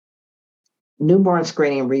newborn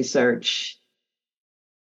screening research,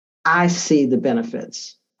 I see the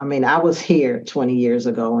benefits. I mean, I was here 20 years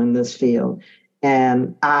ago in this field,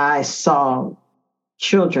 and I saw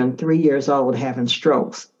children 3 years old having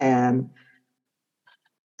strokes and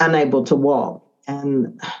unable to walk.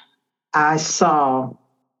 And I saw,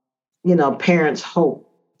 parents'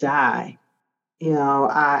 hope die.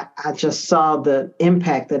 I just saw the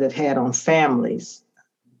impact that it had on families.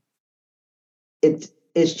 It's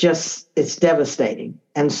devastating.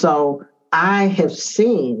 And so I have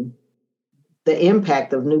seen the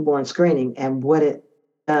impact of newborn screening and what it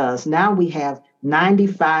does. Now we have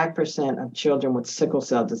 95% of children with sickle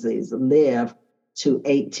cell disease live to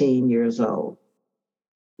 18 years old.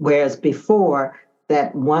 Whereas before,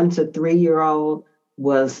 that 1 to 3 year old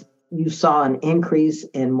you saw an increase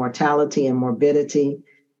in mortality and morbidity.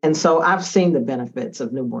 And so I've seen the benefits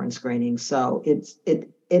of newborn screening. So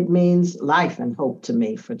it means life and hope to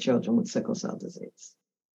me for children with sickle cell disease.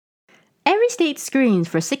 Every state screens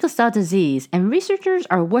for sickle cell disease, and researchers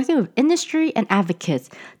are working with industry and advocates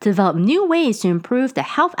to develop new ways to improve the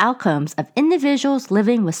health outcomes of individuals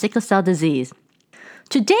living with sickle cell disease.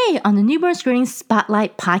 Today on the Newborn Screening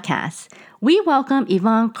Spotlight podcast, we welcome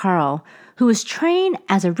Yvonne Carroll, who is trained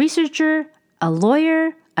as a researcher, a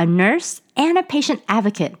lawyer, a nurse, and a patient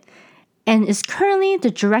advocate, and is currently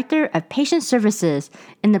the Director of Patient Services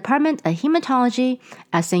in the Department of Hematology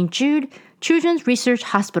at St Jude Children's Research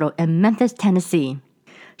Hospital in Memphis, Tennessee.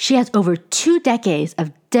 She has over 2 decades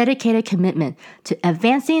of dedicated commitment to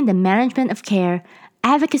advancing the management of care,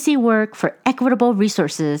 advocacy work for equitable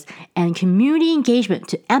resources, and community engagement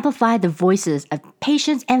to amplify the voices of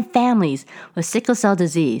patients and families with sickle cell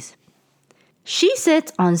disease. She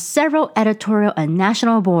sits on several editorial and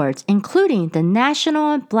national boards, including the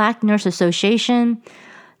National Black Nurse Association,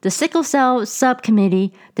 the Sickle Cell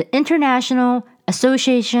Sub-Committee, the International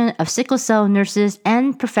Association of Sickle Cell Nurses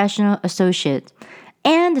and Professional Associates,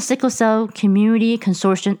 and the Sickle Cell Community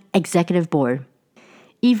Consortium Executive Board.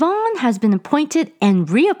 Yvonne has been appointed and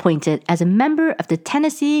reappointed as a member of the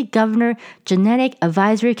Tennessee Governor Genetic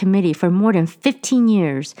Advisory Committee for more than 15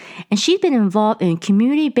 years, and she's been involved in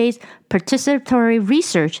community-based participatory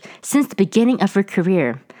research since the beginning of her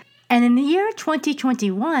career. And in the year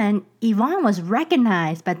 2021, Yvonne was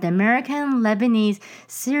recognized by the American Lebanese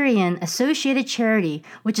Syrian Associated Charity,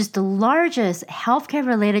 which is the largest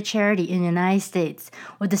healthcare-related charity in the United States,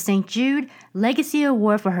 with the St Jude Legacy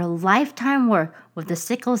Award for her lifetime work with the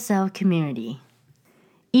sickle cell community.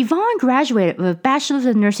 Yvonne graduated with a Bachelor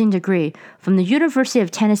of Nursing Degree from the University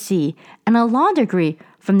of Tennessee and a law degree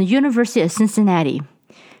from the University of Cincinnati.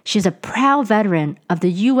 She is a proud veteran of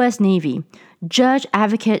the U.S. Navy, Judge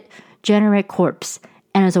Advocate General Corps,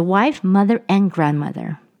 and as a wife, mother, and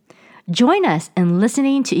grandmother. Join us in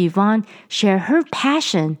listening to Yvonne share her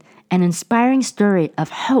passion and inspiring story of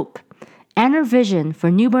hope and her vision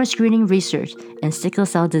for newborn screening research in sickle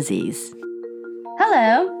cell disease.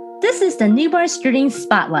 Hello, this is the Newborn Screening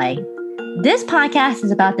Spotlight. This podcast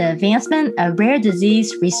is about the advancement of rare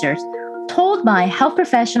disease research told by health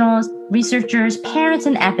professionals, researchers, parents,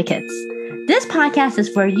 and advocates. This podcast is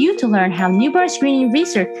for you to learn how newborn screening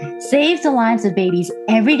research saves the lives of babies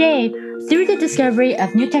every day through the discovery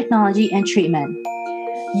of new technology and treatment.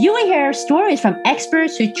 You will hear stories from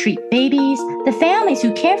experts who treat babies, the families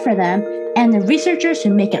who care for them, and the researchers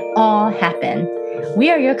who make it all happen. We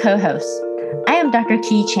are your co-hosts. I am Dr.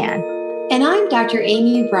 Ki Chan. And I'm Dr.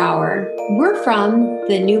 Amy Brower. We're from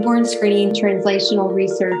the Newborn Screening Translational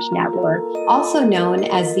Research Network, also known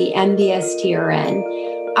as the NBSTRN.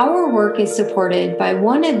 Our work is supported by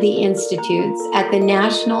one of the institutes at the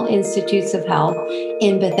National Institutes of Health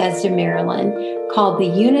in Bethesda, Maryland, called the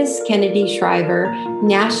Eunice Kennedy Shriver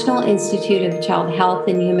National Institute of Child Health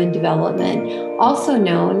and Human Development, also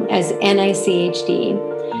known as NICHD.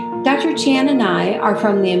 Dr. Chan and I are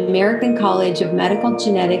from the American College of Medical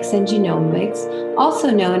Genetics and Genomics, also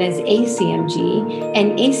known as ACMG,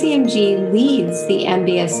 and ACMG leads the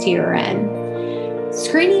NBSTRN.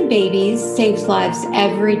 Screening babies saves lives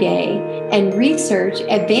every day, and research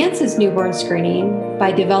advances newborn screening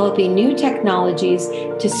by developing new technologies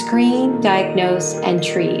to screen, diagnose, and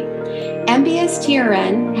treat.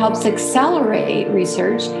 NBSTRN helps accelerate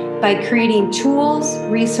research by creating tools,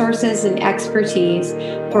 resources, and expertise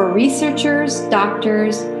for researchers,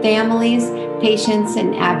 doctors, families, patients,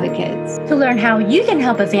 and advocates. To learn how you can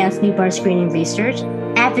help advance newborn screening research,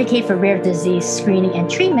 advocate for rare disease screening and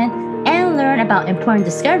treatment, and learn about important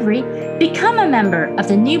discovery, become a member of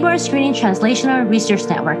the Newborn Screening Translational Research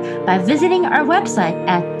Network by visiting our website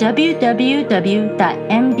at www.mbstrn.org.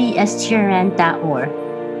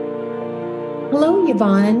 Hello,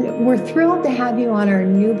 Yvonne. We're thrilled to have you on our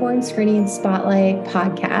Newborn Screening Spotlight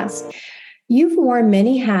podcast. You've worn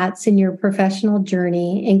many hats in your professional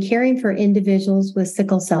journey in caring for individuals with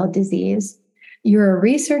sickle cell disease. You're a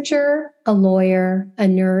researcher, a lawyer, a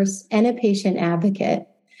nurse, and a patient advocate.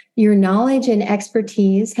 Your knowledge and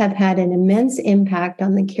expertise have had an immense impact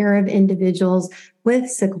on the care of individuals with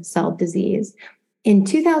sickle cell disease. In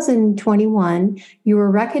 2021, you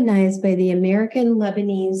were recognized by the American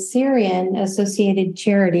Lebanese Syrian Associated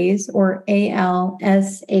Charities, or ALSAC,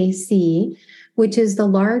 which is the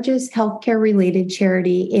largest healthcare-related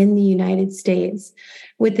charity in the United States,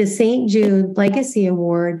 with the St Jude Legacy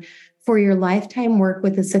Award for your lifetime work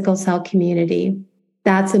with the sickle cell community.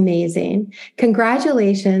 That's amazing.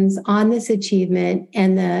 Congratulations on this achievement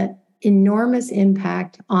and the enormous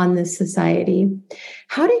impact on this society.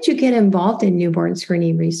 How did you get involved in newborn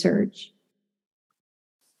screening research?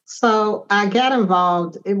 So I got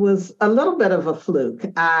involved. It was a little bit of a fluke.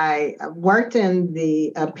 I worked in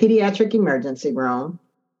the pediatric emergency room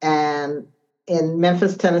and in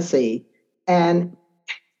Memphis, Tennessee. And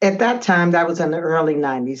at that time, that was in the early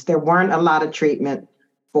 90s, there weren't a lot of treatment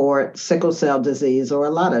for sickle cell disease or a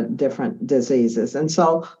lot of different diseases. And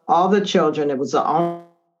so all the children, it was the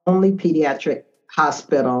only pediatric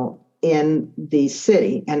hospital in the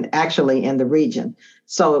city and actually in the region.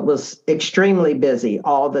 So it was extremely busy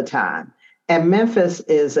all the time. And Memphis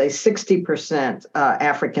is a 60%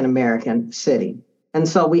 African-American city. And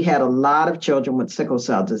so we had a lot of children with sickle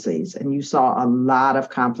cell disease, and you saw a lot of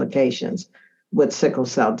complications with sickle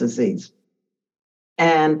cell disease.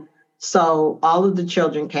 And so all of the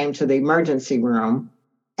children came to the emergency room,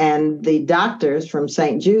 and the doctors from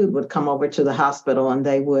St. Jude would come over to the hospital and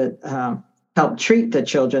they would help treat the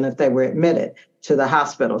children if they were admitted to the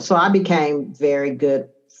hospital. So I became very good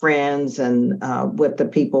friends and with the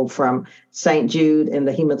people from St. Jude in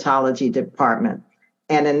the hematology department.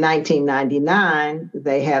 And in 1999,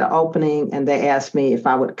 they had an opening and they asked me if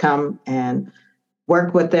I would come and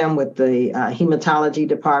work with them with the hematology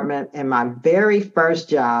department. And my very first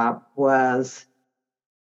job was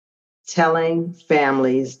telling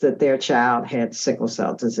families that their child had sickle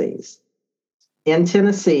cell disease. In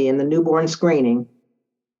Tennessee, in the newborn screening,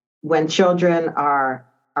 when children are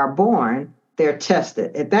born, they're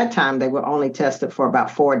tested. At that time, they were only tested for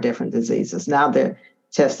about 4 different diseases. Now they're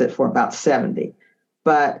tested for about 70.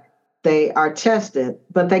 But they are tested,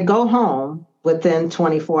 but they go home within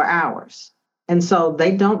 24 hours. And so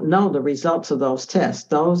they don't know the results of those tests.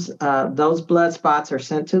 Those blood spots are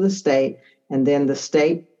sent to the state, and then the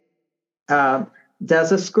state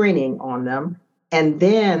does a screening on them. And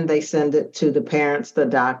then they send it to the parents, the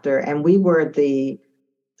doctor, and we were the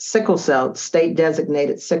sickle cell, state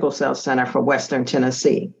designated sickle cell center for Western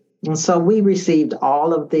Tennessee. And so we received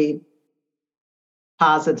all of the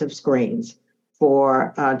positive screens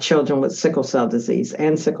for children with sickle cell disease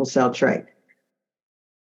and sickle cell trait.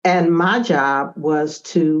 And my job was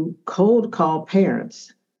to cold call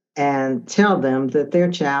parents and tell them that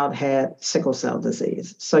their child had sickle cell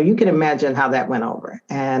disease. So you can imagine how that went over.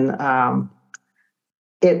 And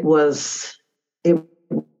it was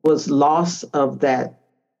loss of that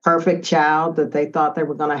perfect child that they thought they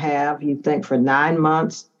were going to have. You think for 9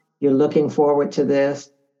 months, you're looking forward to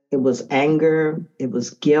this. It was anger. It was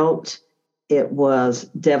guilt. It was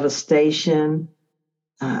devastation.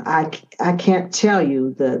 I can't tell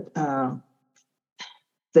you that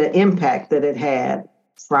the impact that it had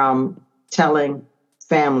from telling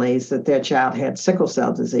families that their child had sickle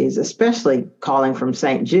cell disease, especially calling from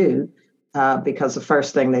St. Jude, because the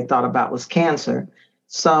first thing they thought about was cancer.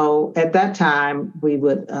 So at that time, we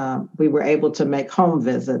were able to make home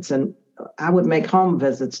visits, and I would make home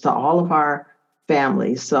visits to all of our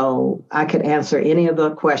families, so I could answer any of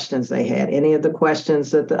the questions they had, any of the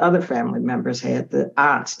questions that the other family members had, the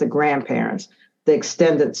aunts, the grandparents, the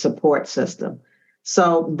extended support system.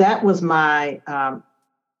 So that was my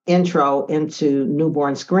intro into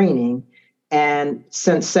newborn screening. And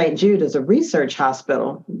since St. Jude is a research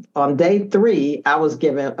hospital, on day 3, I was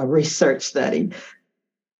given a research study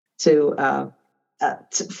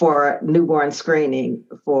for newborn screening.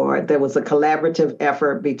 There was a collaborative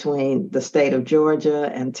effort between the state of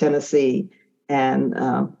Georgia and Tennessee, and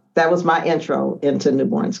that was my intro into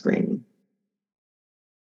newborn screening.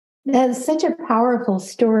 That's such a powerful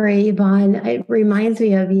story, Yvonne. It reminds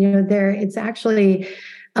me of, it's actually,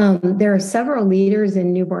 there are several leaders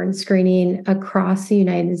in newborn screening across the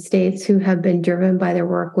United States who have been driven by their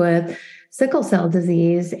work with sickle cell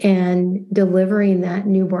disease and delivering that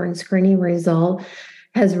newborn screening result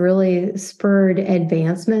has really spurred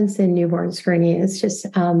advancements in newborn screening. It's just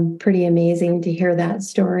pretty amazing to hear that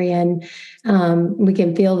story. And we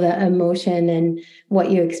can feel the emotion and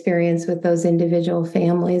what you experience with those individual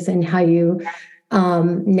families and how you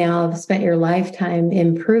now have spent your lifetime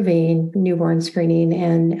improving newborn screening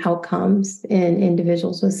and outcomes in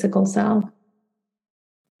individuals with sickle cell.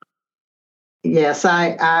 Yes,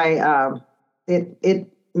 it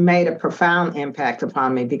made a profound impact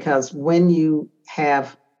upon me, because when you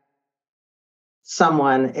have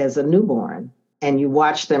someone as a newborn and you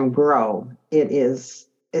watch them grow,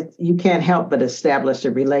 you can't help but establish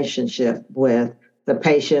a relationship with the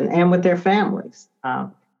patient and with their families.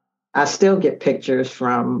 I still get pictures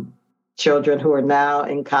from children who are now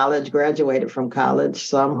in college, graduated from college,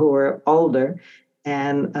 some who are older.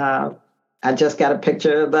 And I just got a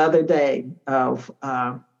picture the other day of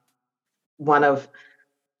one of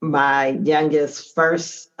my youngest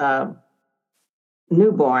first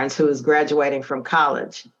newborns who is graduating from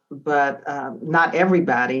college. But not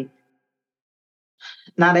everybody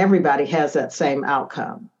has that same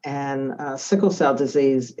outcome. And sickle cell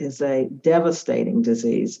disease is a devastating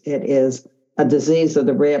disease. It is a disease of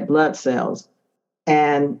the red blood cells.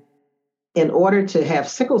 And in order to have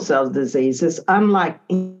sickle cell disease, it's unlike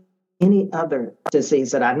any other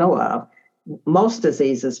disease that I know of. Most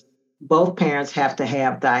diseases, both parents have to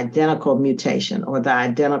have the identical mutation or the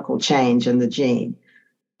identical change in the gene.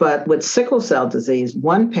 But with sickle cell disease,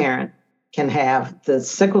 one parent can have the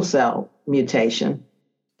sickle cell mutation,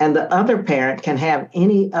 and the other parent can have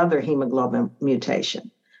any other hemoglobin mutation.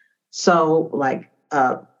 So like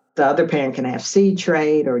the other parent can have C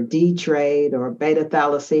trait or D trait or beta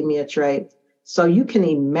thalassemia trait. So you can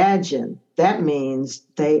imagine that means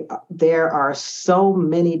there are so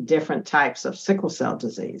many different types of sickle cell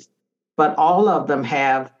disease, but all of them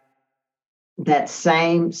have that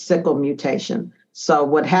same sickle mutation. So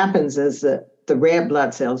what happens is that the red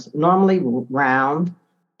blood cells normally round,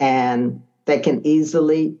 and they can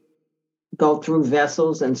easily go through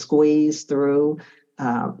vessels and squeeze through.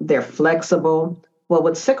 They're flexible. Well,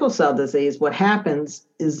 with sickle cell disease, what happens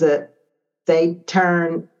is that they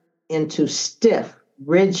turn into stiff,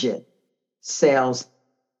 rigid cells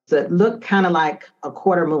that look kind of like a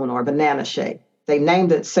quarter moon or a banana shape. They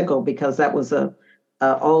named it sickle because that was a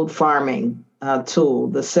old farming tool,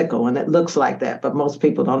 the sickle, and it looks like that, but most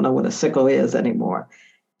people don't know what a sickle is anymore.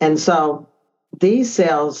 And so these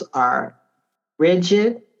cells are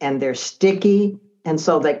rigid and they're sticky, and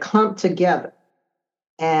so they clump together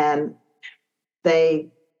and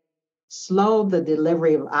they slow the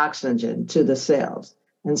delivery of oxygen to the cells.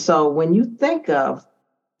 And so when you think if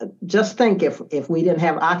we didn't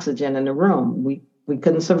have oxygen in the room, we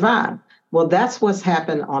couldn't survive. Well, that's what's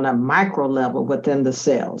happened on a micro level within the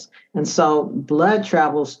cells. And so blood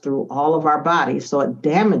travels through all of our bodies, so it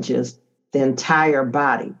damages the entire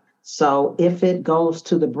body. So if it goes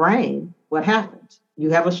to the brain, what happens?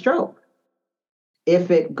 You have a stroke.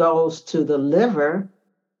 If it goes to the liver,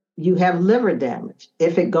 you have liver damage.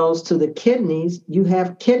 If it goes to the kidneys, you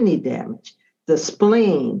have kidney damage, the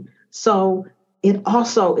spleen. So it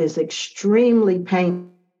also is extremely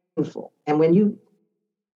painful. And when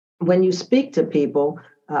you speak to people,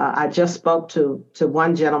 I just spoke to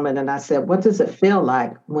one gentleman and I said, what does it feel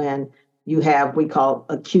like when you have, we call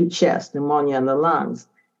acute chest pneumonia in the lungs?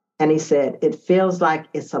 And he said, it feels like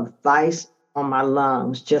it's a vice on my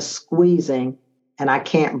lungs, just squeezing, and I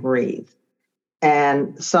can't breathe.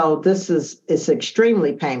 And so it's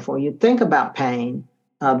extremely painful. You think about pain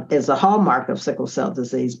as a hallmark of sickle cell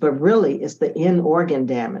disease, but really it's the end organ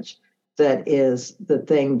damage that is the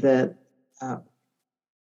thing that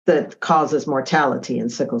causes mortality in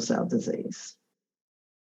sickle cell disease.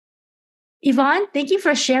 Yvonne, thank you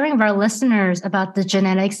for sharing with our listeners about the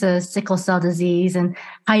genetics of sickle cell disease and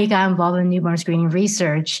how you got involved in newborn screening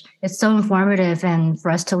research. It's so informative and for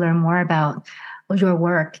us to learn more about your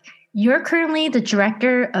work. You're currently the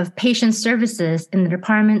Director of Patient Services in the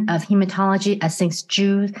Department of Hematology at St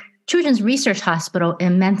Jude Children's Research Hospital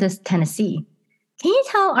in Memphis, Tennessee. Can you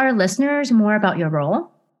tell our listeners more about your role?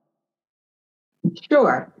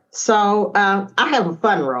 Sure. So I have a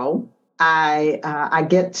fun role. I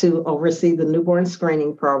get to oversee the newborn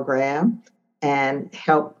screening program and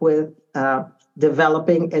help with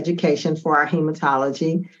developing education for our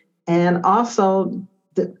hematology, and also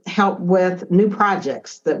help with new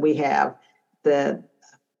projects that we have that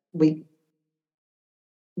we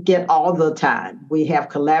get all the time. We have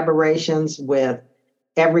collaborations with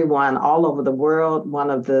everyone all over the world.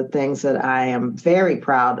 One of the things that I am very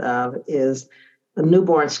proud of is the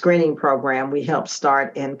newborn screening program we helped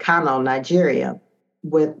start in Kano, Nigeria,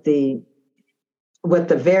 with the with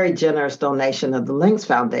the very generous donation of the Links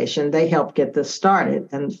Foundation, they helped get this started.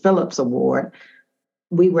 And Phillips Award,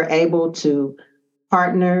 we were able to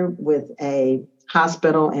partner with a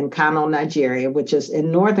hospital in Kano, Nigeria, which is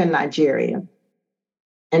in northern Nigeria.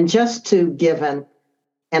 And just to give an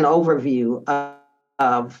overview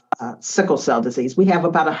of sickle cell disease, we have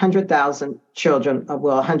about 100,000 children,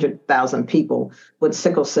 100,000 people with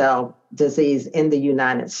sickle cell disease in the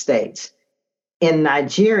United States. In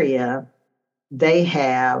Nigeria, they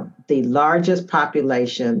have the largest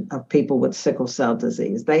population of people with sickle cell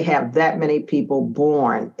disease. They have that many people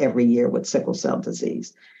born every year with sickle cell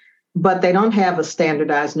disease, but they don't have a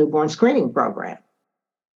standardized newborn screening program.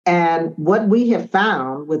 And what we have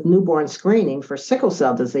found with newborn screening for sickle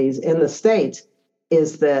cell disease in the States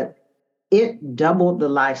is that it doubled the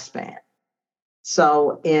lifespan.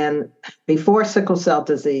 So before sickle cell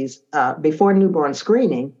disease, before newborn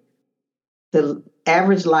screening, the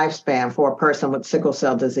average lifespan for a person with sickle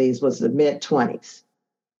cell disease was the mid-20s.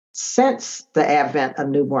 Since the advent of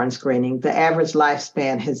newborn screening, the average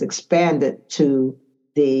lifespan has expanded to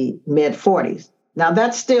the mid-40s. Now,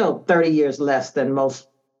 that's still 30 years less than most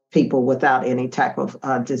people without any type of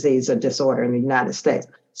disease or disorder in the United States.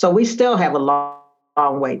 So we still have a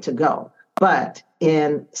long way to go. But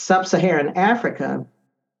in sub-Saharan Africa,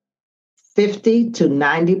 50 to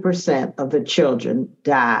 90% of the children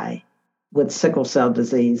die with sickle cell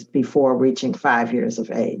disease before reaching 5 years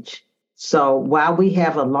of age. So while we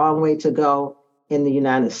have a long way to go in the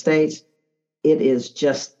United States, it is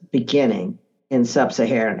just beginning in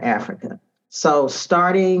sub-Saharan Africa. So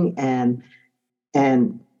starting and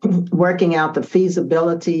working out the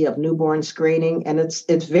feasibility of newborn screening, and it's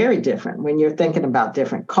very different when you're thinking about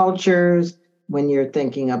different cultures, when you're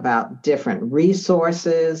thinking about different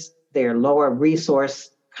resources, they're lower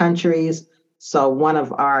resource countries. So one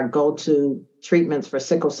of our go-to treatments for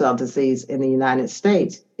sickle cell disease in the United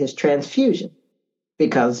States is transfusion,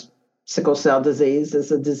 because sickle cell disease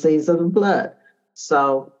is a disease of the blood.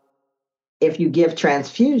 So if you give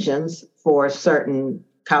transfusions for certain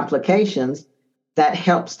complications, that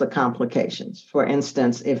helps the complications. For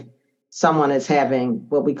instance, if someone is having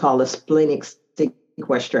what we call a splenic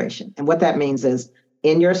sequestration, and what that means is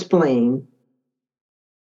in your spleen,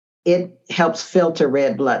 it helps filter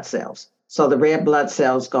red blood cells. So the red blood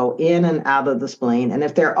cells go in and out of the spleen. And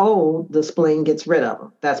if they're old, the spleen gets rid of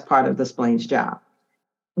them. That's part of the spleen's job.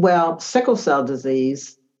 Well, sickle cell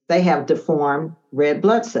disease, they have deformed red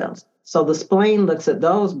blood cells. So the spleen looks at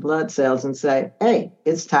those blood cells and say, hey,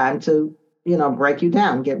 it's time to, break you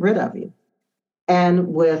down, get rid of you. And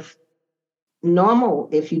with normal,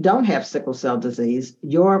 if you don't have sickle cell disease,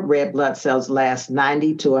 your red blood cells last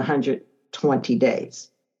 90 to 120 days.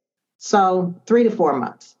 So 3 to 4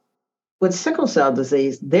 months. With sickle cell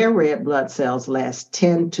disease, their red blood cells last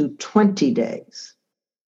 10 to 20 days.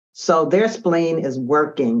 So their spleen is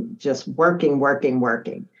working, just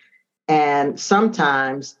working. And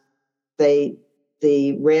sometimes the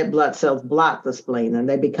red blood cells block the spleen and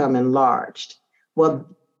they become enlarged. Well,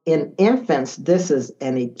 in infants, this is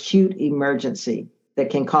an acute emergency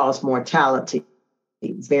that can cause mortality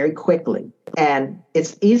very quickly. And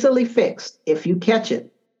it's easily fixed if you catch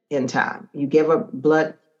it in time. You give a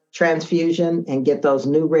blood transfusion and get those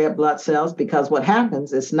new red blood cells, because what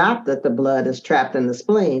happens is not that the blood is trapped in the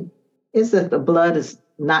spleen, is that the blood is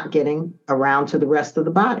not getting around to the rest of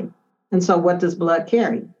the body. And so what does blood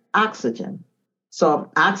carry? Oxygen. So if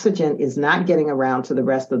oxygen is not getting around to the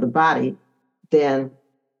rest of the body, then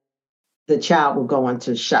the child will go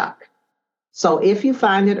into shock. So if you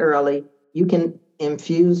find it early, you can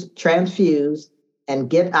transfuse, and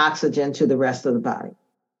get oxygen to the rest of the body.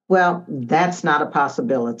 Well, that's not a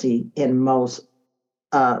possibility in most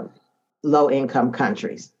low-income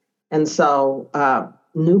countries. And so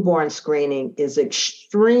newborn screening is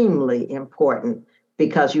extremely important,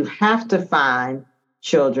 because you have to find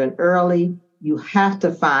children early. You have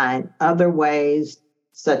to find other ways,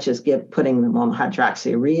 such as putting them on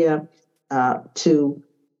hydroxyurea, to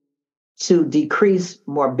decrease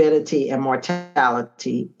morbidity and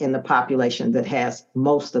mortality in the population that has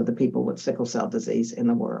most of the people with sickle cell disease in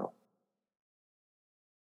the world.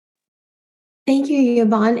 Thank you,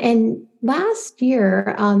 Yvonne. And last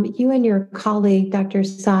year, you and your colleague, Dr.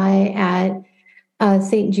 Sai, at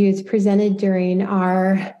St. Jude's presented during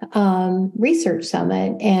our research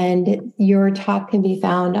summit, and your talk can be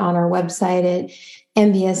found on our website at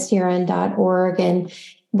NBSTRN.org. And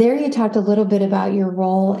there you talked a little bit about your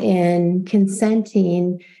role in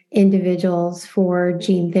consenting individuals for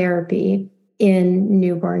gene therapy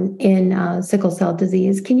in sickle cell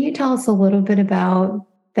disease. Can you tell us a little bit about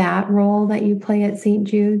that role that you play at St.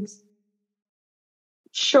 Jude's?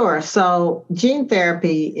 Sure. So gene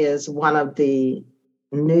therapy is one of the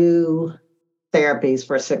new therapies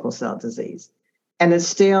for sickle cell disease, and it's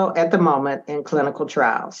still at the moment in clinical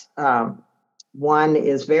trials. One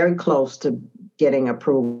is very close to getting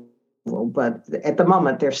approval, but at the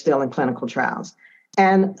moment they're still in clinical trials.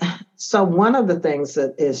 And so one of the things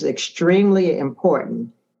that is extremely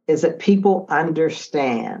important is that people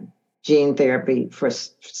understand gene therapy for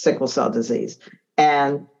sickle cell disease.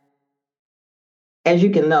 And as you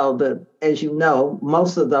know,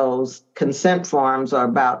 most of those consent forms are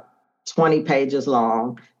about 20 pages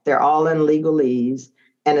long. They're all in legalese,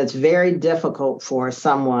 and it's very difficult for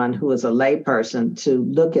someone who is a layperson to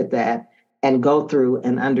look at that and go through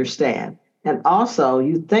and understand. And also,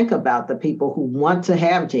 you think about the people who want to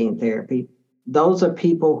have gene therapy. Those are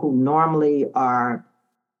people who normally are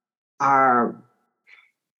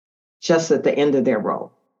just at the end of their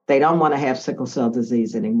rope. They don't want to have sickle cell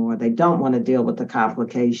disease anymore. They don't want to deal with the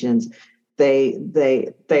complications. They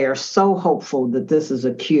are so hopeful that this is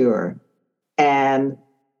a cure, and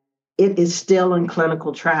it is still in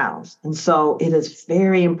clinical trials. And so it is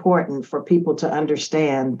very important for people to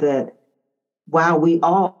understand that while we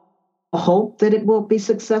all hope that it will be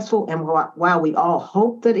successful, and while we all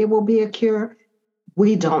hope that it will be a cure,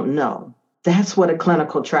 we don't know. That's what a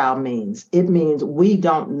clinical trial means. It means we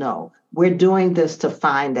don't know. We're doing this to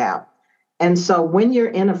find out. And so when you're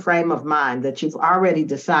in a frame of mind that you've already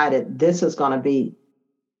decided this is going to be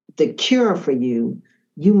the cure for you,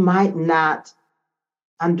 you might not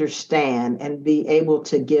understand and be able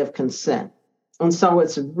to give consent. And so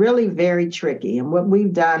it's really very tricky. And what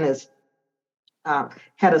we've done is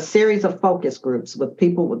had a series of focus groups with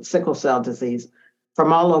people with sickle cell disease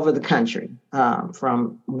from all over the country,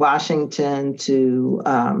 from Washington to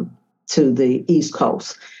the East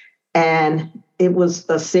Coast. And it was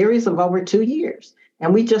a series of over 2 years.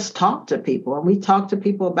 And we just talked to people, and we talked to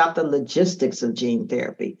people about the logistics of gene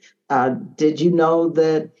therapy. Did you know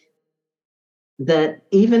that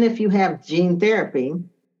even if you have gene therapy,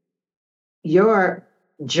 your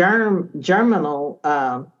germinal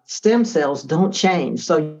stem cells don't change.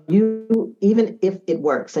 So you, even if it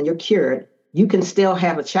works and you're cured, you can still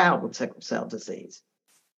have a child with sickle cell disease.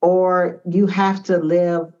 Or you have to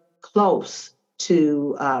live close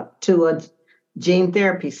to a gene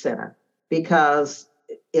therapy center, because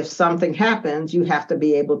if something happens, you have to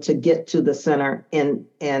be able to get to the center in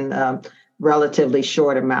relatively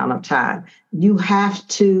short amount of time. You have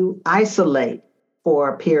to isolate for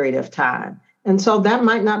a period of time. And so that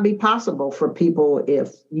might not be possible for people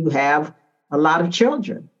if you have a lot of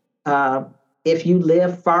children. If you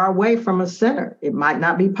live far away from a center, it might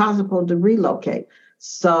not be possible to relocate.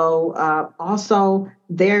 So also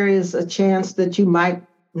there is a chance that you might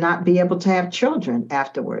not be able to have children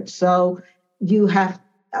afterwards. So you have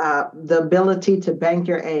the ability to bank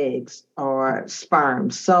your eggs or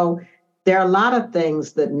sperm. So there are a lot of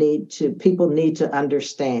things that people need to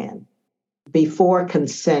understand before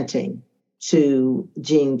consenting to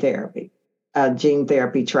gene therapy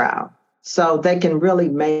trial. So they can really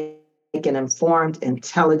make an informed,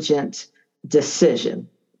 intelligent decision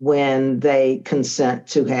when they consent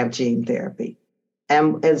to have gene therapy.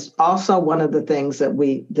 And it's also one of the things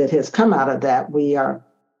that has come out of that. We are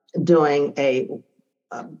doing a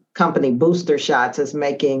company, Booster Shots, is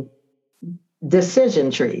making decision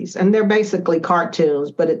trees. And they're basically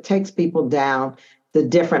cartoons, but it takes people down the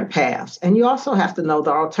different paths. And you also have to know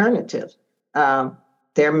the alternatives.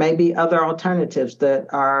 There may be other alternatives that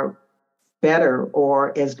are better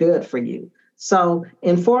or as good for you. So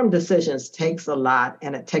informed decisions takes a lot,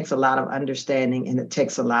 and it takes a lot of understanding, and it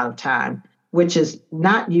takes a lot of time, which is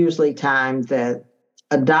not usually time that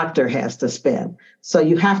a doctor has to spend. So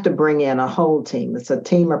you have to bring in a whole team. It's a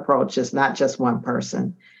team approach. It's not just one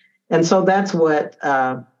person. And so that's what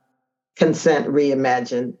Consent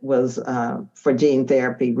Reimagined was for gene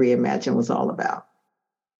therapy. Reimagined was all about.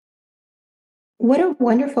 What a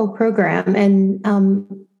wonderful program.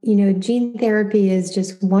 And, gene therapy is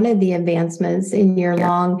just one of the advancements in your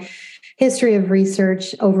long history of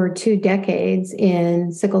research over 2 decades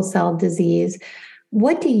in sickle cell disease.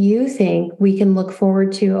 What do you think we can look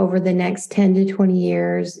forward to over the next 10 to 20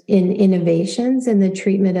 years in innovations in the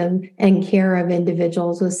treatment of and care of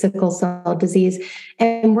individuals with sickle cell disease?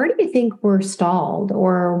 And where do you think we're stalled,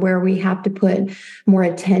 or where we have to put more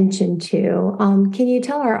attention to? Can you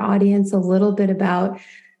tell our audience a little bit about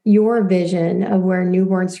your vision of where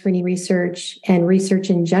newborn screening research and research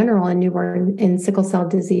in general in sickle cell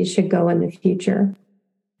disease should go in the future?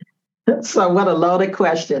 So what a loaded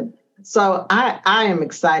question. So I am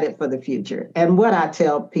excited for the future. And what I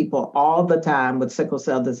tell people all the time with sickle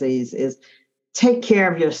cell disease is take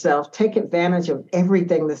care of yourself, take advantage of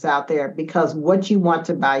everything that's out there, because what you want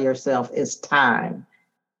to buy yourself is time.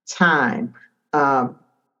 10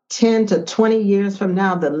 to 20 years from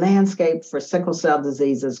now, the landscape for sickle cell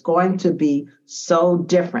disease is going to be so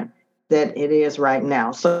different than it is right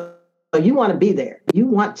now. So you want to be there. You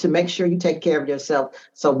want to make sure you take care of yourself.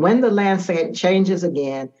 So when the landscape changes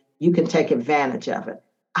again, you can take advantage of it.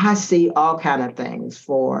 I see all kinds of things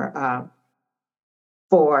for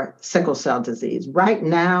sickle cell disease. Right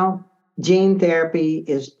now, gene therapy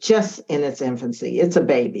is just in its infancy. It's a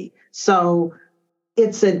baby. So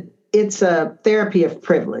it's a therapy of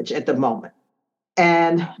privilege at the moment.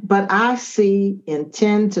 But I see in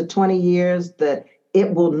 10 to 20 years that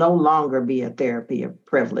it will no longer be a therapy of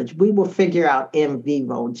privilege. We will figure out in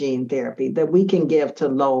vivo gene therapy that we can give to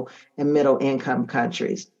low and middle income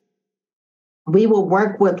countries. We will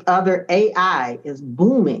work with other. AI is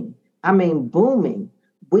booming. I mean, booming.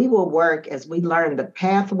 We will work as we learn the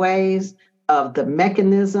pathways of the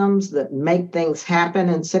mechanisms that make things happen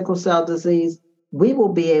in sickle cell disease. We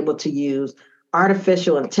will be able to use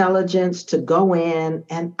artificial intelligence to go in.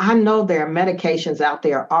 And I know there are medications out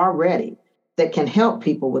there already that can help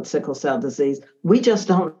people with sickle cell disease. We just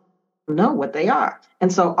don't know what they are.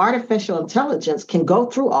 And so artificial intelligence can go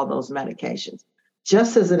through all those medications.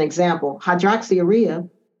 Just as an example, hydroxyurea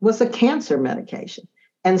was a cancer medication.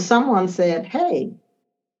 And someone said, hey,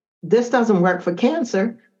 this doesn't work for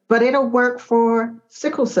cancer, but it'll work for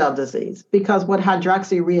sickle cell disease, because what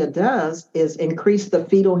hydroxyurea does is increase the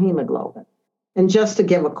fetal hemoglobin. And just to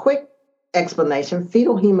give a quick explanation,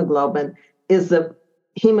 fetal hemoglobin is the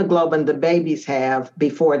hemoglobin the babies have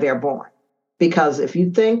before they're born. Because if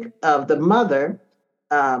you think of the mother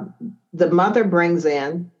brings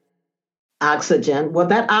in oxygen. Well,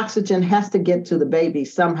 that oxygen has to get to the baby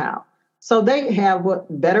somehow. So they have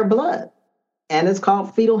better blood, and it's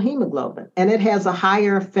called fetal hemoglobin, and it has a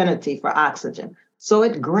higher affinity for oxygen. So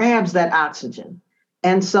it grabs that oxygen.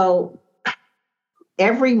 And so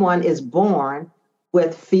everyone is born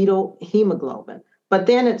with fetal hemoglobin, but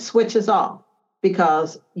then it switches off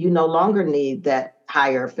because you no longer need that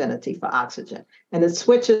higher affinity for oxygen. And it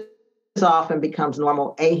switches off and becomes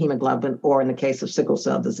normal A hemoglobin, or in the case of sickle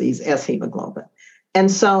cell disease, S hemoglobin. And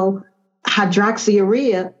so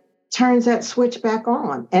hydroxyurea turns that switch back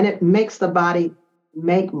on, and it makes the body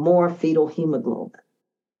make more fetal hemoglobin.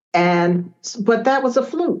 But that was a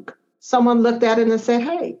fluke. Someone looked at it and said,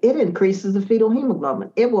 hey, it increases the fetal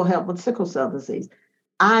hemoglobin. It will help with sickle cell disease.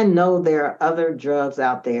 I know there are other drugs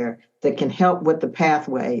out there that can help with the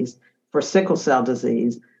pathways for sickle cell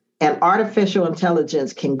disease, and artificial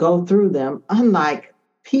intelligence can go through them, unlike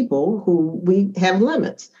people who we have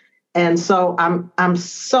limits. And so I'm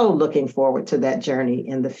so looking forward to that journey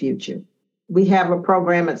in the future. We have a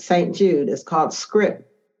program at St Jude. It's called SCRIPP.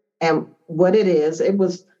 And what it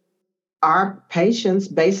was our patients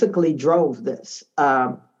basically drove this.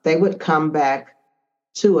 They would come back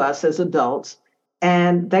to us as adults,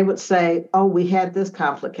 and they would say, oh, we had this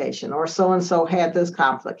complication, or so-and-so had this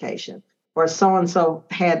complication, or so-and-so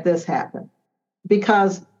had this happen.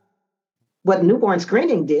 Because what newborn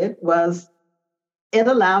screening did was it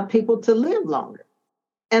allowed people to live longer.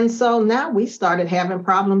 And so now we started having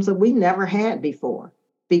problems that we never had before,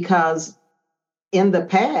 because in the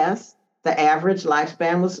past, the average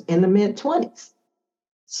lifespan was in the mid-20s.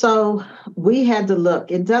 So we had to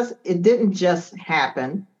look. It didn't just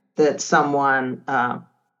happen that someone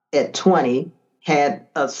at 20 had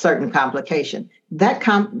a certain complication. That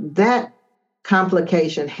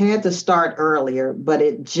complication had to start earlier, but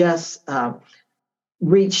it just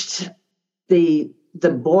reached the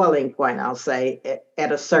boiling point, I'll say,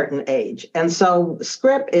 at a certain age. And so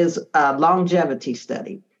SCRIPP is a longevity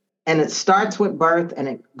study, and it starts with birth and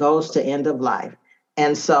it goes to end of life.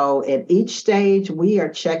 And so at each stage, we are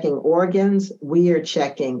checking organs, we are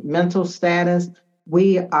checking mental status,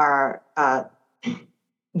 we are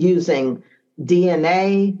using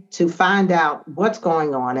DNA to find out what's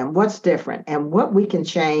going on and what's different and what we can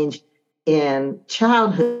change in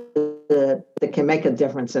childhood that can make a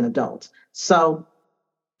difference in adults. So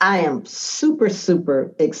I am super,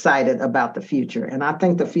 super excited about the future. And I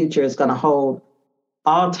think the future is going to hold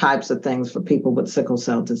all types of things for people with sickle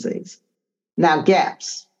cell disease. Now,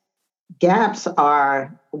 gaps. Gaps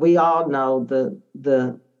are, we all know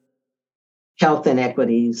the health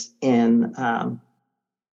inequities in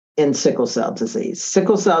sickle cell disease.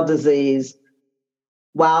 Sickle cell disease,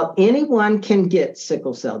 while anyone can get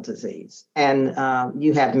sickle cell disease, and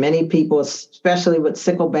you have many people, especially with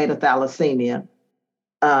sickle beta thalassemia,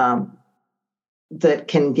 that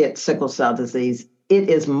can get sickle cell disease, it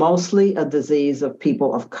is mostly a disease of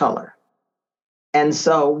people of color. And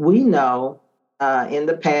so we know In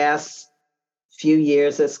the past few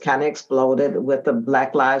years, it's kind of exploded with the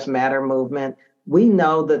Black Lives Matter movement. We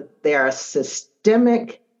know that there are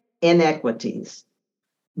systemic inequities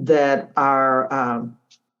that are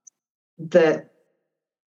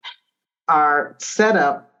set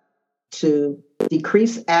up to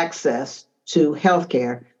decrease access to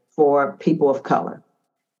healthcare for people of color.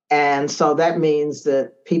 And so that means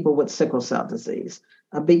that people with sickle cell disease,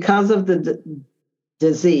 because of the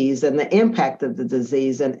disease and the impact of the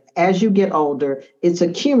disease, and as you get older, it's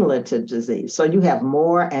a cumulative disease. So you have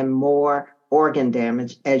more and more organ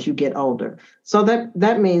damage as you get older. So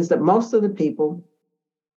that means that most of the people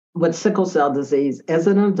with sickle cell disease as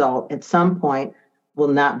an adult at some point will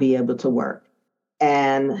not be able to work.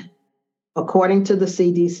 And according to the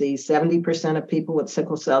CDC, 70% of people with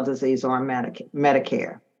sickle cell disease are on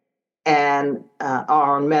Medicare and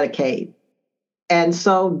are on Medicaid. And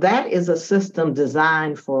so that is a system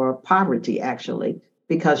designed for poverty, actually,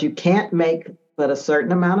 because you can't make but a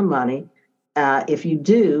certain amount of money. If you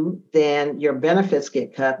do, then your benefits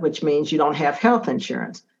get cut, which means you don't have health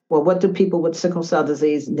insurance. Well, what do people with sickle cell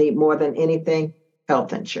disease need more than anything?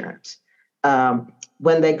 Health insurance.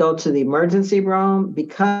 When they go to the emergency room,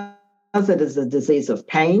 because it is a disease of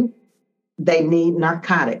pain, they need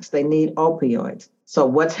narcotics, they need opioids. So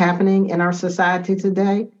what's happening in our society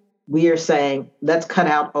today? We are saying, let's cut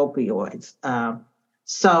out opioids.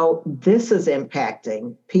 So this is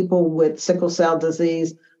impacting people with sickle cell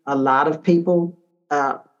disease. A lot of people,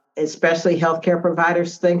 especially healthcare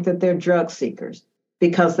providers, think that they're drug seekers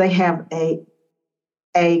because they have a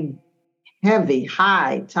heavy,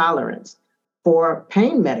 high tolerance for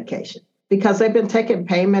pain medication because they've been taking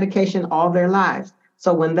pain medication all their lives.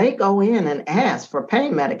 So when they go in and ask for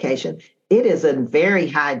pain medication, it is in very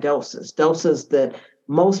high doses that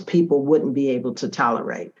most people wouldn't be able to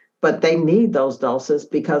tolerate, but they need those doses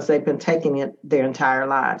because they've been taking it their entire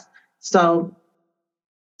lives. So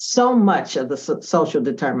much of the social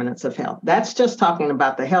determinants of health, that's just talking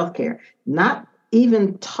about the healthcare, not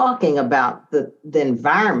even talking about the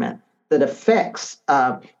environment that affects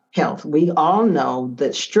health. We all know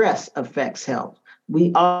that stress affects health.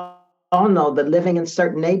 We all know that living in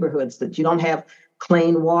certain neighborhoods that you don't have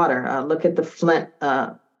clean water. Look at the Flint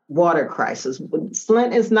water crisis.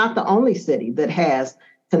 Flint is not the only city that has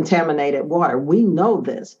contaminated water. We know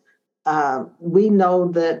this. We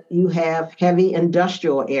know that you have heavy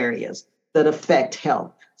industrial areas that affect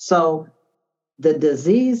health. So the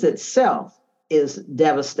disease itself is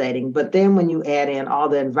devastating. But then when you add in all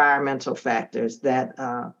the environmental factors, that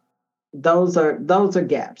those are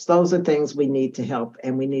gaps. Those are things we need to help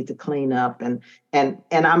and we need to clean up. And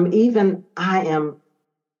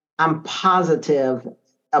I'm positive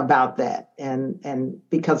about that. And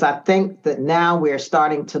because I think that now we're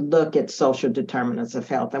starting to look at social determinants of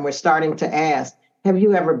health and we're starting to ask, have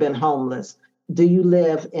you ever been homeless? Do you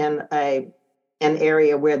live in an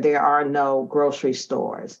area where there are no grocery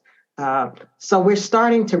stores? So we're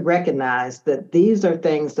starting to recognize that these are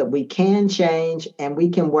things that we can change and we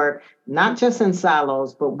can work not just in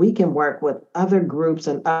silos, but we can work with other groups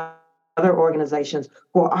and other organizations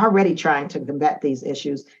who are already trying to combat these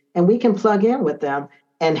issues. And we can plug in with them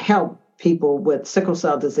and help people with sickle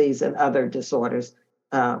cell disease and other disorders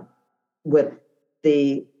with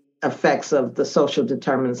the effects of the social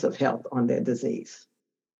determinants of health on their disease.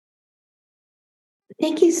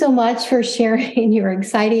 Thank you so much for sharing your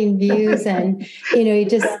exciting views and,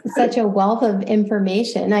 just such a wealth of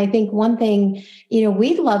information. I think one thing,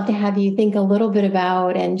 we'd love to have you think a little bit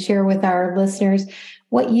about and share with our listeners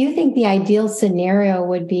what you think the ideal scenario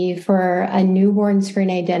would be for a newborn screen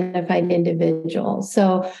identified individual.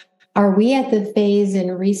 So are we at the phase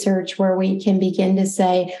in research where we can begin to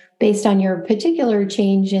say, based on your particular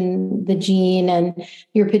change in the gene and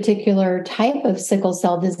your particular type of sickle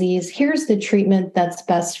cell disease, here's the treatment that's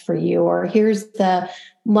best for you, or here's the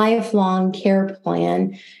lifelong care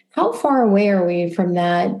plan? How far away are we from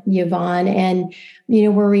that, Yvonne? And,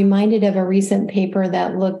 we're reminded of a recent paper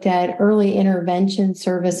that looked at early intervention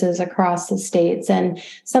services across the states. And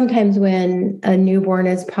sometimes when a newborn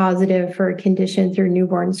is positive for a condition through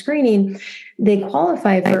newborn screening, they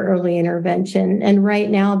qualify for early intervention. And right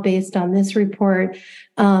now, based on this report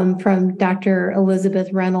from Dr.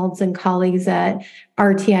 Elizabeth Reynolds and colleagues at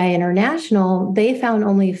RTI International, they found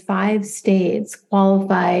only 5 states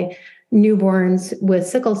qualify newborns with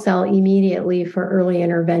sickle cell immediately for early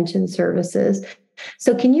intervention services.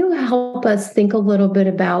 So can you help us think a little bit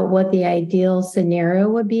about what the ideal scenario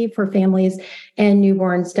would be for families and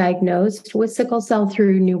newborns diagnosed with sickle cell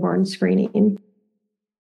through newborn screening?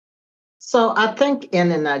 So I think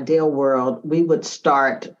in an ideal world, we would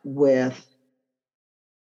start with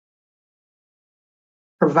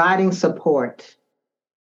providing support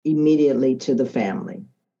immediately to the family.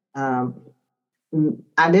 I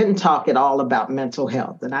didn't talk at all about mental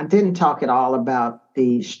health, and I didn't talk at all about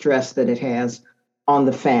the stress that it has on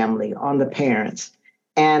the family, on the parents.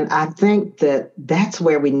 And I think that that's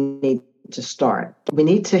where we need to start. We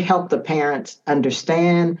need to help the parents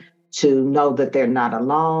understand, to know that they're not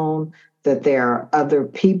alone, that there are other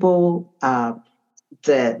people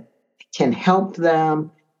that can help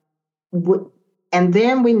them. And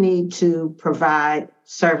then we need to provide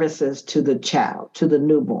services to the child, to the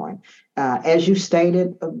newborn. As you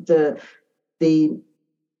stated, the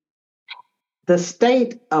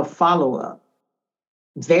state of follow-up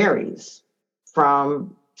varies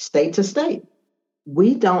from state to state.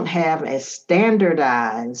 We don't have a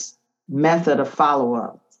standardized method of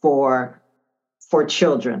follow-up for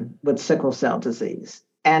children with sickle cell disease.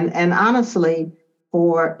 And honestly,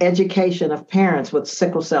 for education of parents with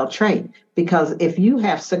sickle cell trait, because if you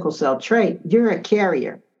have sickle cell trait, you're a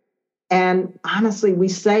carrier. And honestly, we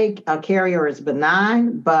say a carrier is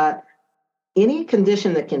benign, but any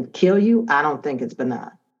condition that can kill you, I don't think it's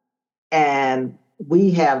benign. And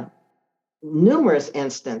we have numerous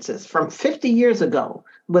instances from 50 years ago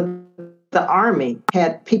with the Army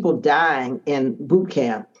had people dying in boot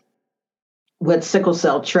camp with sickle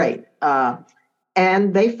cell trait.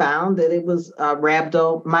 And they found that it was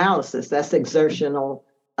rhabdomyolysis. That's exertional.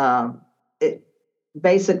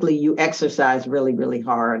 Basically, you exercise really, really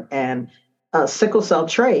hard. And sickle cell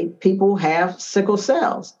trait, people have sickle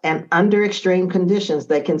cells. And under extreme conditions,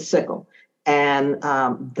 they can sickle. And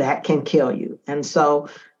that can kill you. And so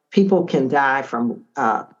people can die from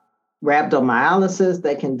rhabdomyolysis.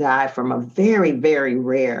 They can die from a very, very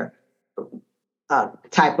rare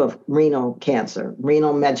type of renal cancer,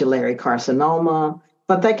 renal medullary carcinoma,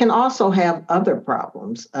 but they can also have other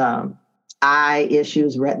problems, eye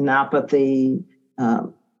issues, retinopathy,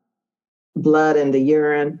 blood in the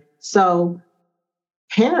urine. So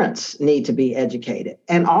parents need to be educated.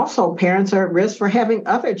 And also parents are at risk for having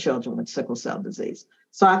other children with sickle cell disease.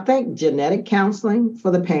 So I think genetic counseling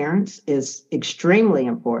for the parents is extremely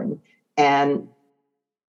important. And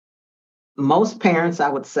most parents, I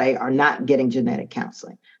would say, are not getting genetic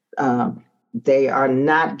counseling. They are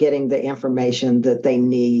not getting the information that they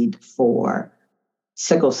need for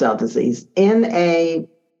sickle cell disease. In a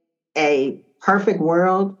perfect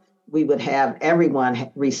world, we would have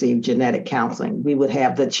everyone receive genetic counseling. We would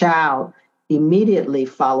have the child immediately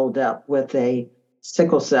followed up with a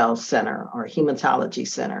sickle cell center or hematology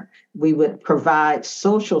center. We would provide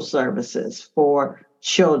social services for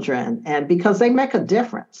children, and because they make a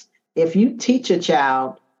difference. If you teach a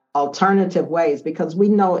child alternative ways, because we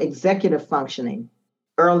know executive functioning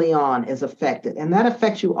early on is affected, and that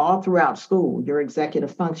affects you all throughout school, your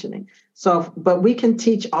executive functioning. So, but we can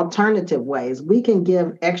teach alternative ways. We can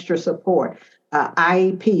give extra support,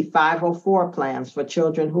 IEP 504 plans for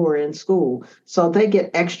children who are in school, so they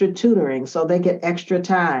get extra tutoring, so they get extra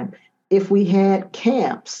time. If we had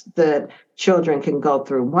camps that children can go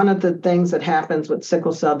through, one of the things that happens with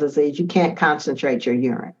sickle cell disease, you can't concentrate your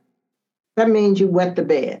urine. That means you wet the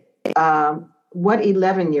bed. What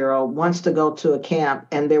 11-year-old wants to go to a camp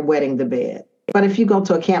and they're wetting the bed? But if you go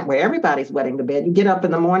to a camp where everybody's wetting the bed, you get up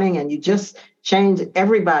in the morning and you just change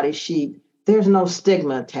everybody's sheet, there's no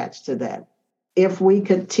stigma attached to that. If we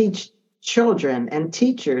could teach children and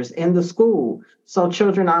teachers in the school so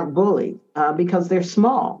children aren't bullied because they're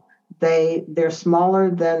small. They're smaller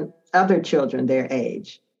than other children their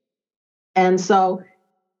age. And so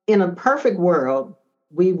in a perfect world,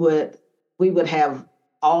 we would have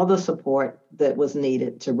all the support that was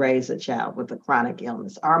needed to raise a child with a chronic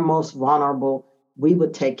illness. Our most vulnerable, we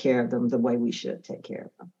would take care of them the way we should take care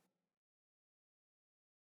of them.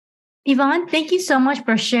 Yvonne, thank you so much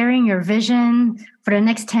for sharing your vision for the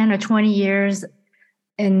next 10 or 20 years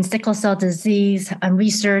in sickle cell disease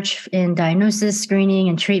research in diagnosis, screening,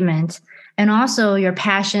 and treatment, and also your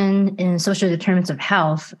passion in social determinants of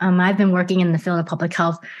health. I've been working in the field of public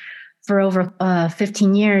health for over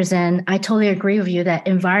 15 years, and I totally agree with you that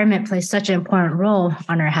environment plays such an important role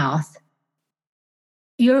on our health.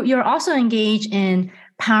 You're also engaged in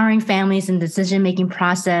powering families in the decision-making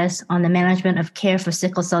process on the management of care for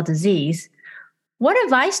sickle cell disease. What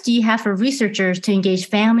advice do you have for researchers to engage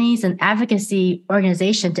families and advocacy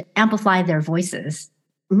organizations to amplify their voices?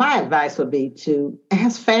 My advice would be to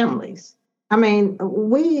ask families. I mean,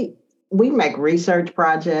 we make research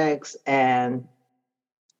projects and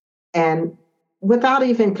without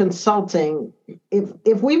even consulting,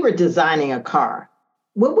 if we were designing a car,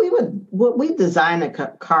 would we design a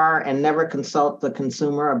car and never consult the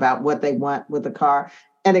consumer about what they want with the car?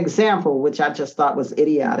 An example, which I just thought was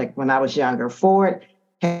idiotic when I was younger, Ford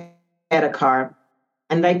had a car,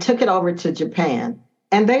 and they took it over to Japan,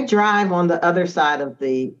 and they drive on the other side of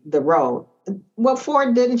the road. Well,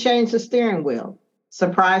 Ford didn't change the steering wheel.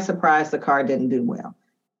 Surprise, surprise, the car didn't do well.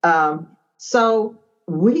 So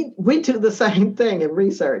we do the same thing in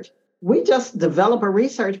research. We just develop a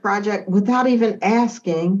research project without even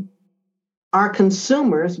asking our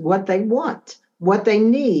consumers what they want, what they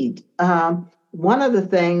need. One of the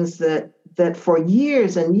things that for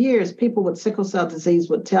years and years, people with sickle cell disease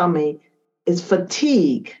would tell me is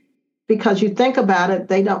fatigue. Because you think about it,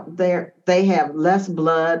 they have less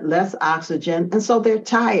blood, less oxygen, and so they're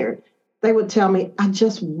tired. They would tell me, I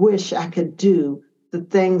just wish I could do the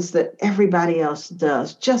things that everybody else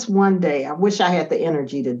does. Just one day, I wish I had the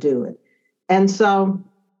energy to do it. And so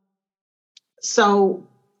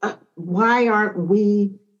why aren't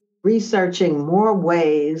we researching more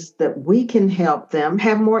ways that we can help them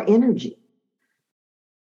have more energy?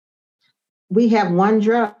 We have one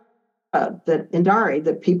drug, that Indari,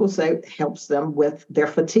 that people say helps them with their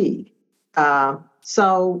fatigue.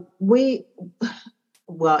 L-glutamine,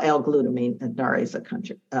 Indari is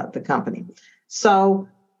the company. So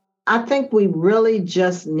I think we really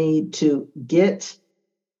just need to get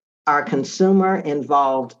our consumer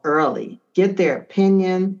involved early, get their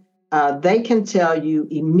opinion. They can tell you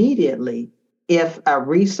immediately if a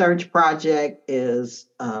research project is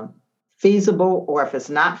feasible or if it's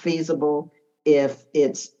not feasible, if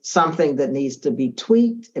it's something that needs to be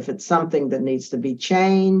tweaked, if it's something that needs to be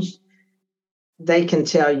changed. They can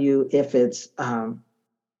tell you if it's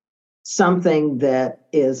something that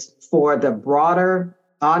is for the broader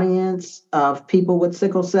audience of people with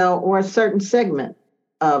sickle cell or a certain segment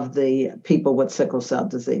of the people with sickle cell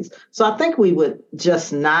disease. So I think we would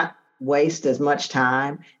just not waste as much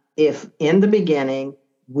time if in the beginning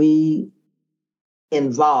we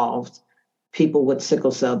involved people with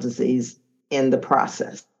sickle cell disease in the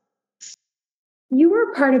process. You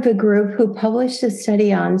were part of a group who published a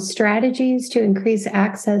study on strategies to increase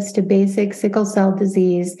access to basic sickle cell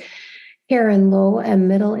disease care in low and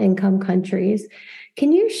middle income countries.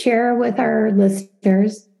 Can you share with our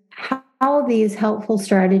listeners how these helpful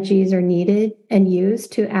strategies are needed and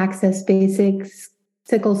used to access basic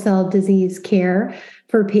sickle cell disease care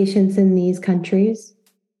for patients in these countries?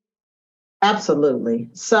 Absolutely.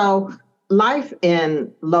 So life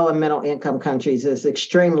in low and middle income countries is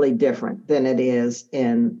extremely different than it is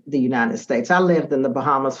in the United States. I lived in the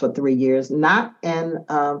Bahamas for 3 years, not in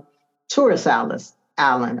Tourist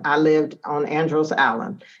Island. I lived on Andros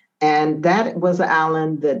Island. And that was an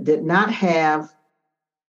island that did not have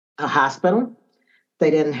a hospital.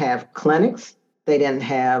 They didn't have clinics. They didn't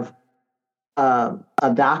have a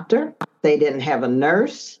doctor. They didn't have a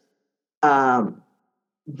nurse.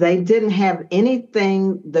 They didn't have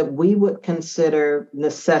anything that we would consider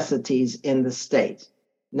necessities in the state.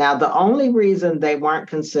 Now, the only reason they weren't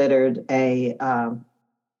considered a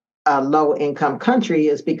low-income country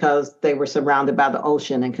is because they were surrounded by the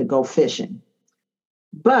ocean and could go fishing.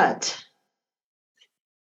 But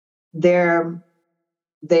they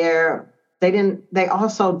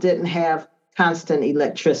also didn't have constant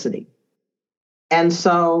electricity. And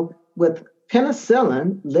so with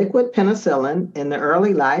penicillin, liquid penicillin in the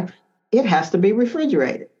early life, it has to be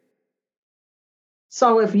refrigerated.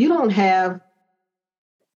 So if you don't have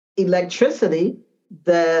electricity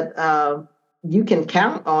that you can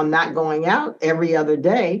count on not going out every other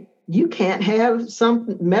day, you can't have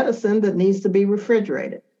some medicine that needs to be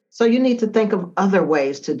refrigerated. So you need to think of other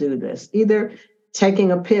ways to do this, either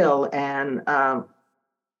taking a pill and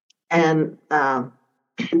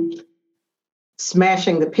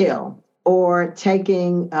smashing the pill, or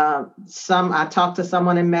taking I talked to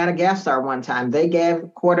someone in Madagascar one time. They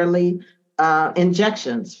gave quarterly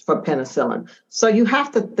injections for penicillin. So you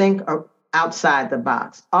have to think outside the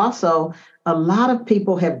box. Also, a lot of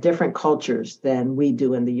people have different cultures than we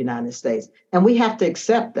do in the United States. And we have to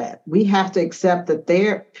accept that. We have to accept that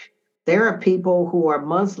there are people who are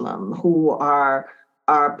Muslim, who are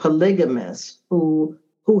polygamous, who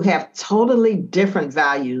have totally different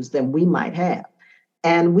values than we might have.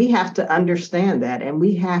 And we have to understand that, and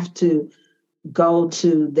we have to go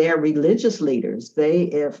to their religious leaders.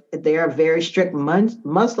 If they're a very strict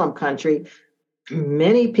Muslim country,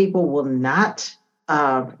 many people will not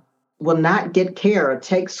get care or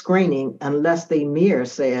take screening unless the emir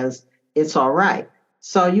says it's all right.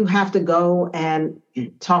 So you have to go and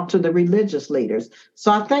talk to the religious leaders.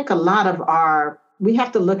 So I think we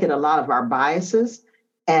have to look at a lot of our biases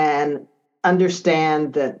and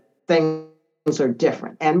understand that things are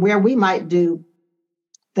different. And where we might do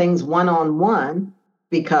things one-on-one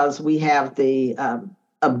because we have the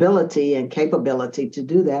ability and capability to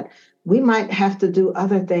do that, we might have to do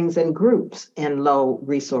other things in groups in low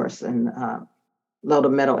resource and low to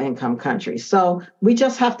middle income countries. So we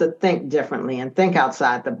just have to think differently and think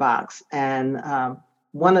outside the box. And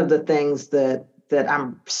one of the things that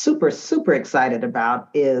I'm super, super excited about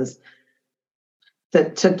is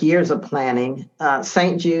that took years of planning.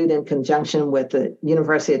 St. Jude, in conjunction with the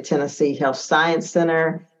University of Tennessee Health Science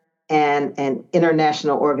Center and an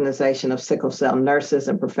international organization of sickle cell nurses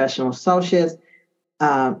and professional associates,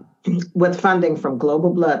 with funding from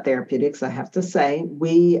Global Blood Therapeutics, I have to say,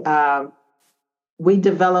 we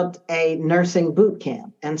developed a nursing boot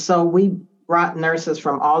camp. And so we brought nurses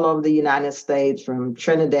from all over the United States, from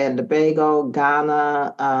Trinidad and Tobago,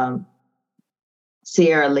 Ghana,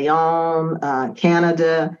 Sierra Leone,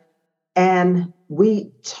 Canada, and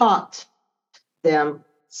we taught them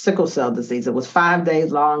sickle cell disease. It was 5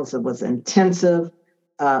 days long, so it was intensive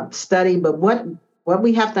study. But what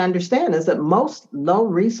we have to understand is that most low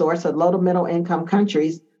resource or low to middle income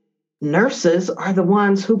countries, nurses are the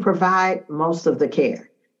ones who provide most of the care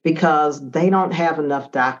because they don't have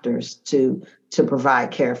enough doctors to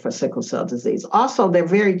provide care for sickle cell disease. Also, they're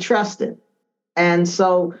very trusted. And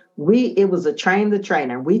so it was a train the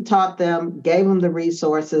trainer. We taught them, gave them the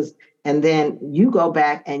resources, and then you go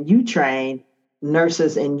back and you train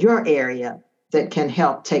nurses in your area that can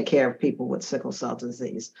help take care of people with sickle cell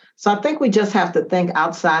disease. So I think we just have to think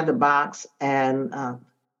outside the box and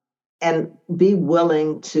be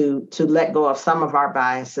willing to let go of some of our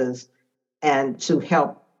biases and to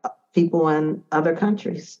help people in other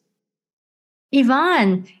countries.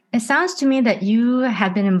 Yvonne, it sounds to me that you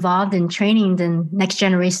have been involved in training the next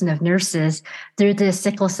generation of nurses through the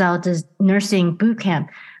Sickle Cell Nursing Bootcamp.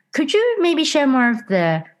 Could you maybe share more of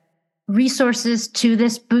the resources to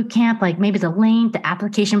this bootcamp, like maybe the link, the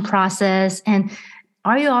application process, and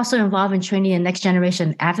are you also involved in training the next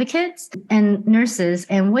generation advocates and nurses?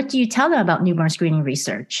 And what do you tell them about newborn screening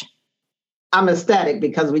research? I'm ecstatic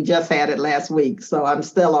because we just had it last week, so I'm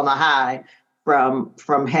still on a high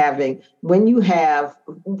from having, when you have,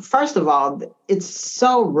 first of all, it's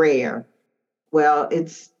so rare. Well,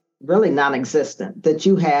 it's really non-existent that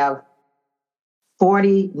you have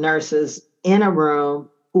 40 nurses in a room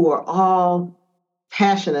who are all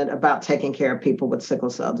passionate about taking care of people with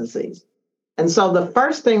sickle cell disease. And so the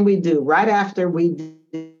first thing we do right after we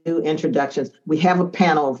do introductions, we have a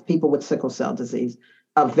panel of people with sickle cell disease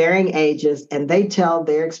of varying ages, and they tell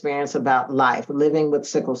their experience about life living with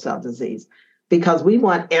sickle cell disease, because we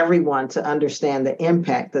want everyone to understand the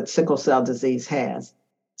impact that sickle cell disease has.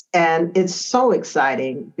 And it's so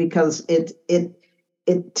exciting because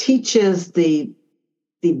it teaches the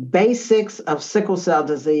basics of sickle cell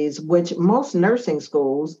disease, which most nursing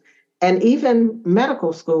schools and even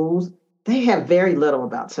medical schools, they have very little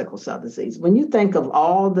about sickle cell disease. When you think of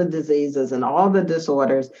all the diseases and all the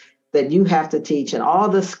disorders that you have to teach and all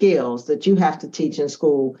the skills that you have to teach in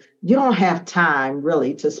school, you don't have time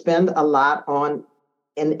really to spend a lot on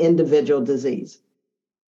an individual disease.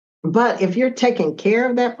 But if you're taking care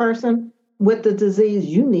of that person with the disease,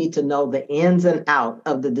 you need to know the ins and outs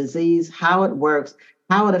of the disease, how it works,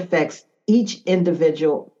 how it affects each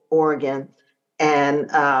individual organ. And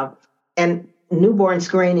newborn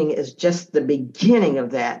screening is just the beginning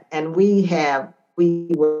of that. And we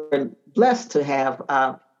were blessed to have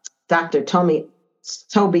Dr. Toby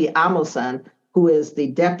Amelson, who is the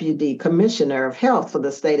Deputy Commissioner of Health for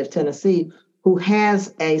the state of Tennessee, who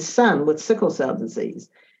has a son with sickle cell disease.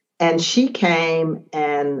 And she came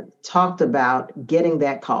and talked about getting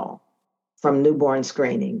that call from newborn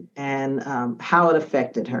screening and how it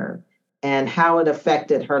affected her and how it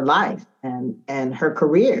affected her life and her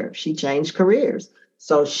career. She changed careers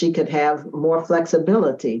so she could have more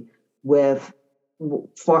flexibility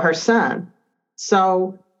for her son.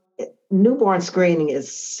 So newborn screening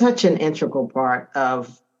is such an integral part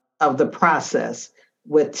of the process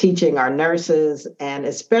with teaching our nurses, and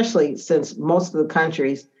especially since most of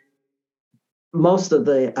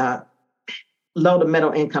the low to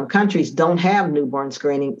middle income countries don't have newborn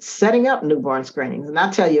screening, setting up newborn screenings. And I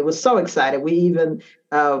tell you, it was so exciting. We even,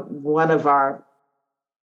 one of our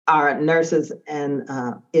nurses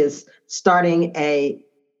is starting a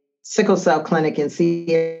sickle cell clinic in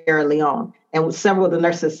Sierra Leone. And several of the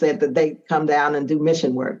nurses said that they come down and do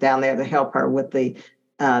mission work down there to help her with the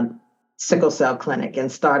sickle cell clinic and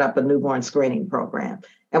start up a newborn screening program.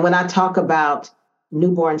 And when I talk about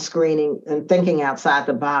newborn screening and thinking outside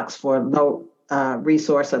the box for low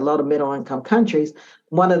resource and low to middle income countries,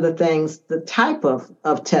 one of the things, the type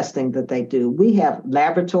of testing that they do, we have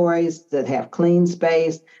laboratories that have clean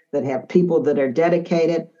space, that have people that are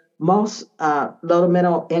dedicated. Most low to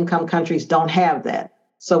middle income countries don't have that.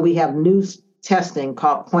 So we have new testing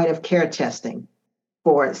called point of care testing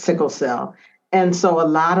for sickle cell. And so a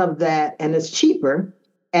lot of that, and it's cheaper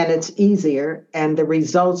and it's easier, and the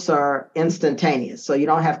results are instantaneous. So you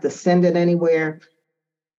don't have to send it anywhere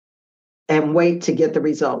and wait to get the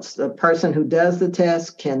results. The person who does the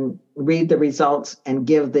test can read the results and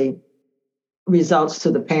give the results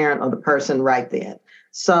to the parent or the person right then.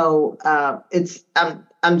 So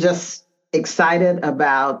I'm just excited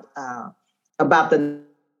about the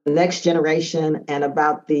next generation and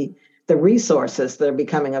about the resources that are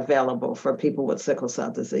becoming available for people with sickle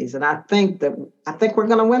cell disease. And I think we're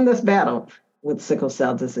going to win this battle with sickle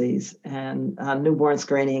cell disease and newborn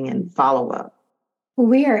screening and follow-up.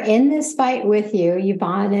 We are in this fight with you,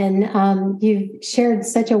 Yvonne, and you've shared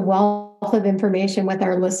such a wealth of information with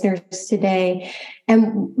our listeners today.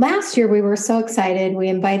 And last year, we were so excited. We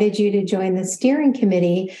invited you to join the steering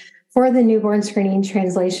committee for the Newborn Screening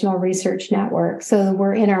Translational Research Network. So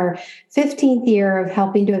we're in our 15th year of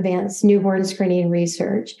helping to advance newborn screening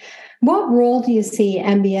research. What role do you see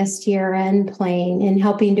NBSTRN playing in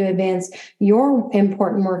helping to advance your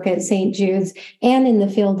important work at St. Jude's and in the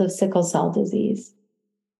field of sickle cell disease?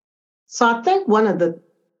 So I think one of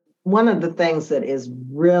the things that is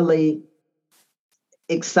really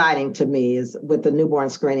exciting to me is with the Newborn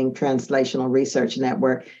Screening Translational Research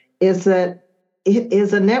Network is that it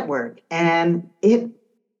is a network and it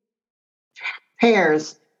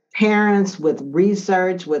pairs parents with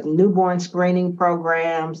research, with newborn screening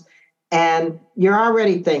programs, and you're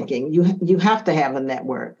already thinking you have to have a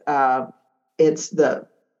network.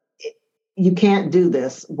 You can't do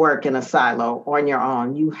this work in a silo on your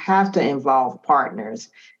own. You have to involve partners,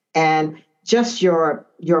 and just your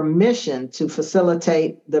mission to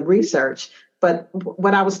facilitate the research. But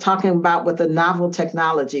what I was talking about with the novel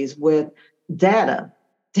technologies, with data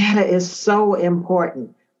is so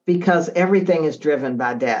important because everything is driven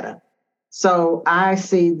by data. So I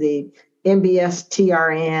see the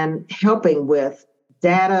NBSTRN helping with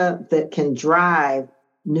data that can drive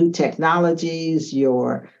new technologies,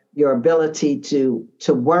 your ability to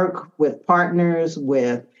work with partners,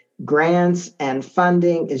 with grants and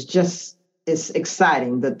funding is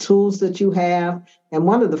exciting. The tools that you have, and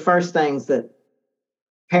one of the first things that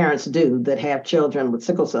parents do that have children with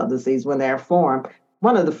sickle cell disease when they're formed,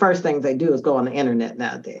 one of the first things they do is go on the internet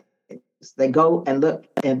nowadays. They go and look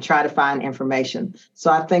and try to find information. So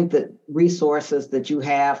I think that resources that you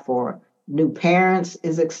have for new parents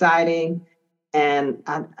is exciting. And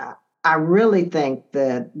I really think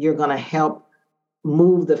that you're going to help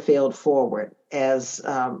move the field forward as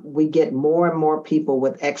we get more and more people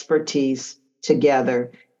with expertise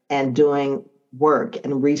together and doing work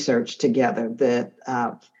and research together, that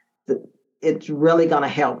it's really going to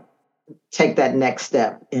help take that next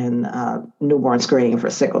step in newborn screening for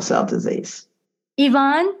sickle cell disease.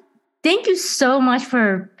 Yvonne, thank you so much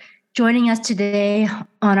for joining us today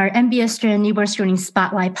on our NBSTRN Newborn Screening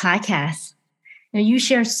Spotlight podcast. You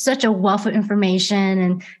share such a wealth of information,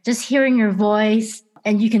 and just hearing your voice,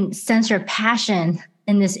 and you can sense your passion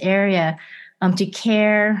in this area to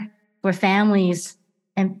care for families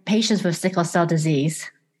and patients with sickle cell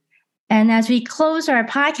disease. And as we close our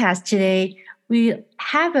podcast today, we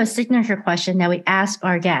have a signature question that we ask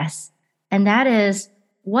our guests, and that is,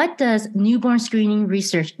 what does newborn screening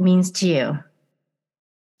research means to you?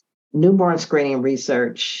 Newborn screening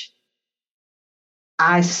research,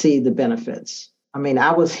 I see the benefits. I mean,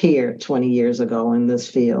 I was here 20 years ago in this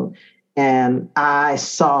field, and I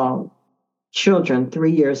saw children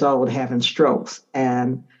 3 years old having strokes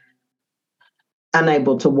and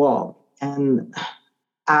unable to walk. And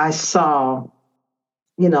I saw,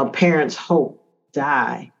 parents' hope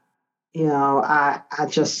die. I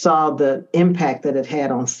just saw the impact that it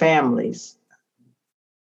had on families.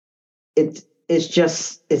 It's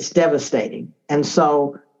devastating. And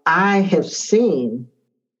so I have seen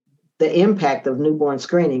the impact of newborn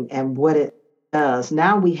screening and what it does.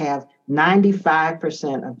 Now we have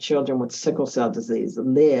 95% of children with sickle cell disease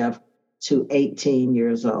live to 18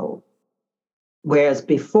 years old. Whereas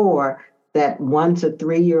before, that 1 to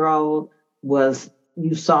 3 year old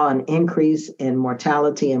you saw an increase in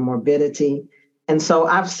mortality and morbidity. And so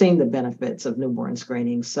I've seen the benefits of newborn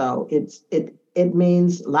screening. So it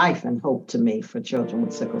means life and hope to me for children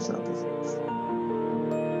with sickle cell disease.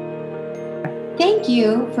 Thank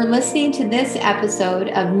you for listening to this episode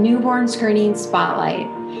of Newborn Screening Spotlight.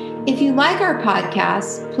 If you like our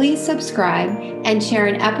podcast, please subscribe and share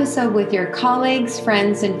an episode with your colleagues,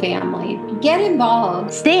 friends, and family. Get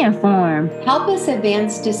involved. Stay informed. Help us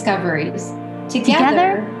advance discoveries.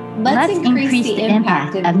 Together, let's increase the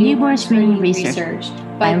impact of newborn screening research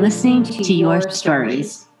by listening to your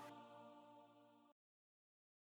stories.